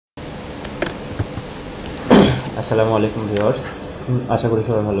আসসালামু আলাইকুম ভিউয়ার্স, আশা করি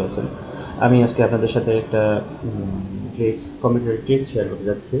সবাই ভালো আছেন। আমি আজকে আপনাদের সাথে একটা কম্পিউটার ট্রিক্স শেয়ার করতে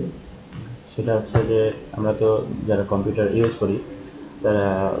যাচ্ছি। সেটা হচ্ছে যে আমরা তো যারা কম্পিউটার ইউজ করি তারা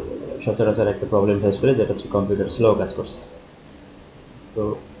সচরাচর একটা প্রবলেম ফেস করি, যেটা হচ্ছে কম্পিউটার স্লো কাজ করছে। তো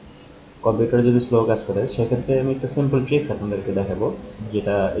কম্পিউটার যদি স্লো কাজ করে সেক্ষেত্রে আমি একটা সিম্পল ট্রিক্স আপনাদেরকে দেখাবো,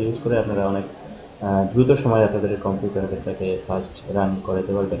 যেটা ইউজ করে আপনারা অনেক দ্রুত সময়ে আপনাদের কম্পিউটারটাকে ফাস্ট রান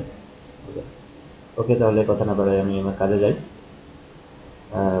করাতে পারবেন। ওকে, তাহলে কথা না বাড়াই আমি আমার কাজে যাই।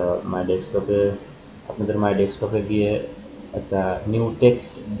 মাই ডেস্কটপে আপনাদের মাই ডেস্কটপে গিয়ে একটা নিউ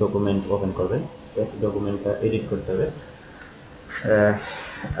টেক্সট ডকুমেন্ট ওপেন করবেন। টেক্সট ডকুমেন্টটা এডিট করতে হবে।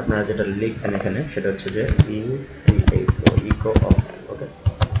 আপনারা যেটা লিখবেন এখানে সেটা হচ্ছে যে ইকো অফ। ওকে,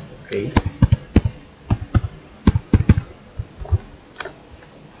 এই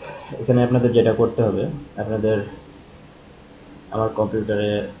এখানে আপনাদের যেটা করতে হবে, আপনাদের আমার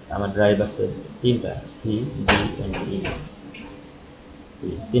কম্পিউটারে আমার ড্রাইভ আছে তিনটা, সি ডি এন ই,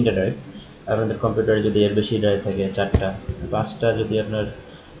 তিনটা ড্রাইভ। আপনাদের কম্পিউটারে যদি এর বেশি ড্রাইভ থাকে, চারটা, পাঁচটা, যদি আপনার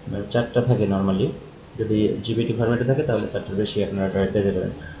চারটা থাকে নর্মালি, যদি জিবিটি ফরম্যাটে থাকে তাহলে চারটার বেশি আপনারা ড্রাইভ পেতে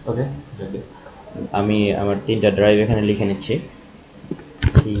পারেন। ওকে, আমি আমার তিনটা ড্রাইভ এখানে লিখে নিচ্ছি।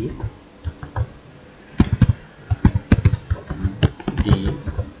 C D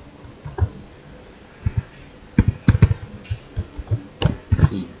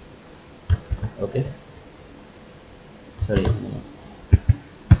E. ওকে, সরি,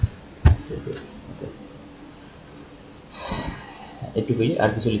 এটুকুই, আর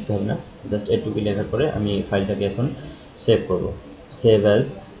কিছু লিখতে হবে না। জাস্ট এটুকুই লেখার পরে আমি ফাইলটাকে এখন সেভ করব। সেভ অ্যাজ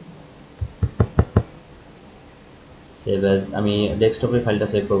আমি ডেস্কটপে ফাইলটা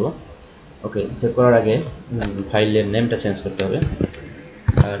সেভ করব। ওকে, সেভ করার আগে ফাইলের নেমটা চেঞ্জ করতে হবে।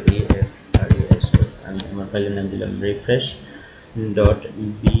 REF আমি আমার ফাইলের নাম দিলাম refresh.bat।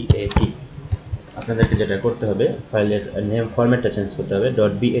 আপনাদেরকে যেটা করতে হবে, ফাইলের নেম ফরম্যাটটা চেঞ্জ করতে হবে,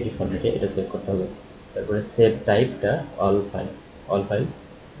 .bat ফরম্যাটে এটা সেভ করতে হবে। তারপরে save টাইপটা all file.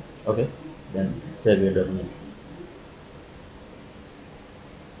 Okay, then save your document.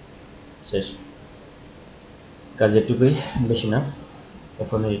 শেষ, কাজ এটুকুই, বেশি না।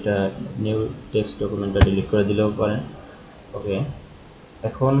 এখন এটা নিউ টেক্সট ডকুমেন্টটা ডিলিট করে দিলেও পারেন। ওকে,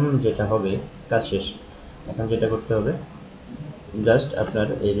 এখন যেটা হবে, কাজ শেষ। এখন যেটা করতে হবে, জাস্ট আপনার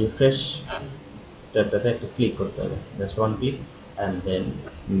এই রিফ্রেশ ট্যাবটাতে একটা ক্লিক করতে হবে, just one click and then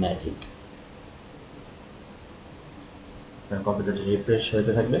magic, আপনার কম্পিউটারটি রিফ্রেশ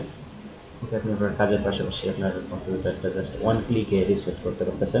হতে থাকবে। ওকে, আপনি আপনার কাজের পাশাপাশি আপনার কম্পিউটারটা জাস্ট ওয়ান ক্লিকে রিসেট করতে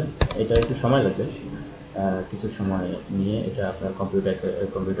পারতেছেন। এটা একটু সময় লাগবে, কিছু সময় নিয়ে এটা আপনার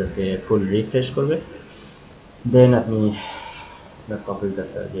কম্পিউটারকে ফুল রিফ্রেশ করবে। দেন আপনি আপনার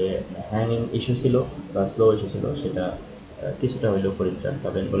কম্পিউটারটা যে হ্যাঙ্গিং ইস্যু ছিল বা স্লো ইস্যু ছিল সেটা কিছুটা হইলেও পরিত্রাণ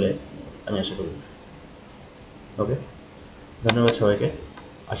পাবেন বলে আমি আশা করি। ওকে, ধন্যবাদ সবাইকে।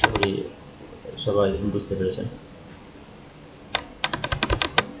 আশা করি সবাই বুঝতে পেরেছেন।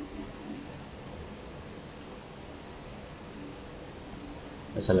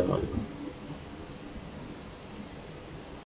 আসসালামু আলাইকুম।